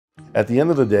At the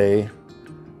end of the day,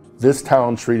 this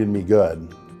town treated me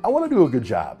good. I want to do a good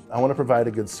job. I want to provide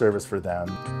a good service for them.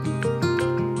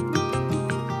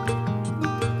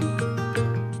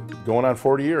 Going on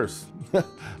 40 years.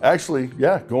 Actually,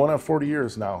 yeah, going on 40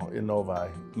 years now in Novi.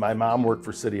 My mom worked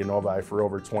for City of Novi for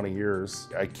over 20 years.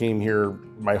 I came here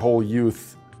my whole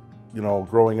youth,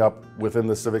 growing up within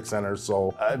the Civic Center.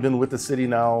 So I've been with the city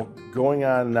now going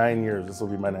on 9 years. This will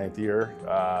be my 9th year.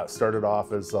 Started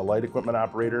off as a light equipment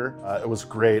operator. It was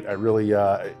great. I really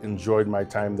enjoyed my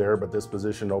time there, but this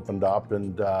position opened up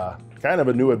and kind of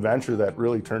a new adventure that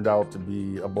really turned out to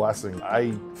be a blessing.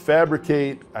 I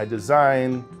fabricate, I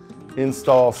design,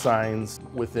 install signs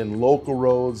within local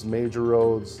roads, major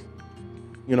roads.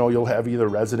 You'll have either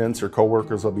residents or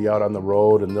coworkers will be out on the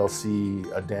road and they'll see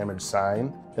a damaged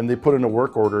sign and they put in a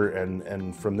work order,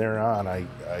 and from there on I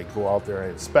go out there, I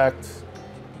inspect,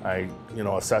 I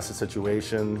assess the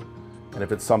situation, and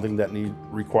if it's something that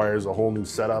requires a whole new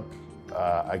setup,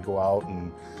 I go out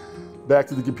and back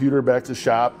to the computer, back to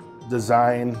shop,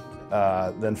 design,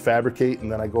 then fabricate,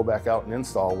 and then I go back out and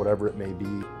install whatever it may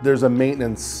be. There's a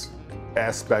maintenance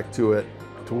aspect to it,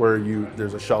 to where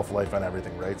there's a shelf life on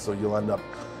everything, right? So you'll end up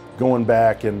going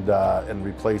back and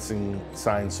replacing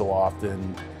signs so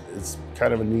often. It's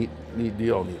kind of a neat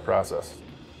deal, neat process.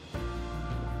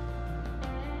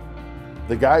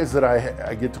 The guys that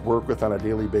I get to work with on a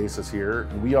daily basis here,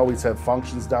 we always have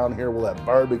functions down here. We'll have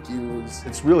barbecues.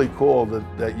 It's really cool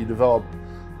that you develop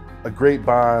a great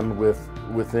bond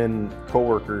within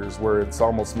coworkers, where it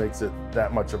almost makes it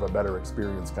that much of a better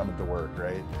experience coming to work,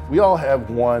 right? We all have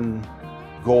one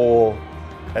goal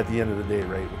at the end of the day,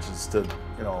 right? Which is to,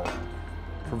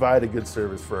 provide a good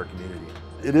service for our community.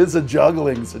 It is a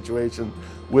juggling situation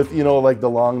with, like the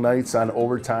long nights on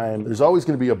overtime. There's always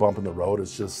going to be a bump in the road.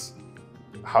 It's just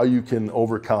how you can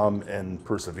overcome and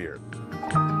persevere.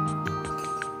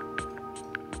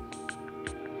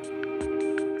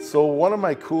 So one of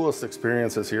my coolest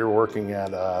experiences here working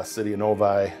at City of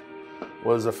Novi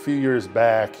was a few years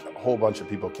back. A whole bunch of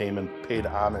people came and paid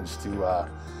homage to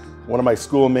one of my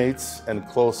schoolmates and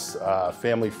close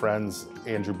family friends,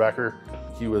 Andrew Becker.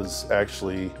 He was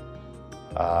actually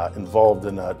involved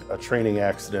in a training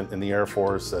accident in the Air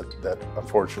Force that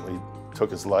unfortunately took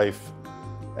his life.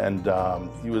 And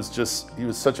he was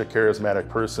such a charismatic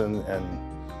person and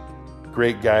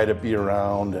great guy to be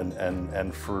around,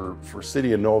 and for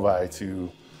City of Novi to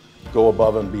go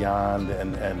above and beyond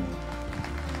and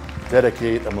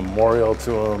dedicate a memorial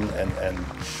to him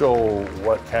and show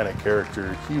what kind of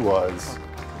character he was.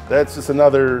 That's just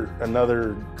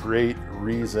another great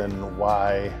reason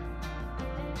why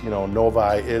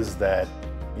Novi is that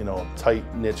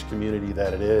tight niche community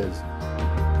that it is.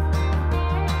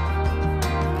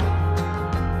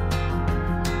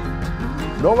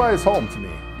 Novi is home to me.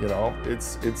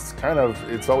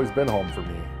 It's always been home for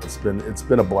me. It's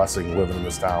been a blessing living in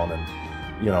this town, and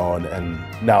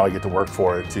now I get to work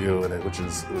for it too, which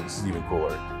is even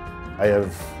cooler. I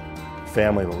have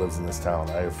family that lives in this town.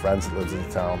 I have friends that lives in the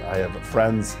town. I have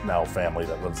friends, now family,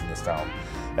 that lives in this town.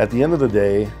 At the end of the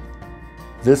day,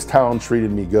 this town treated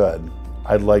me good.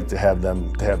 I'd like to have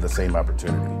them to have the same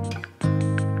opportunity.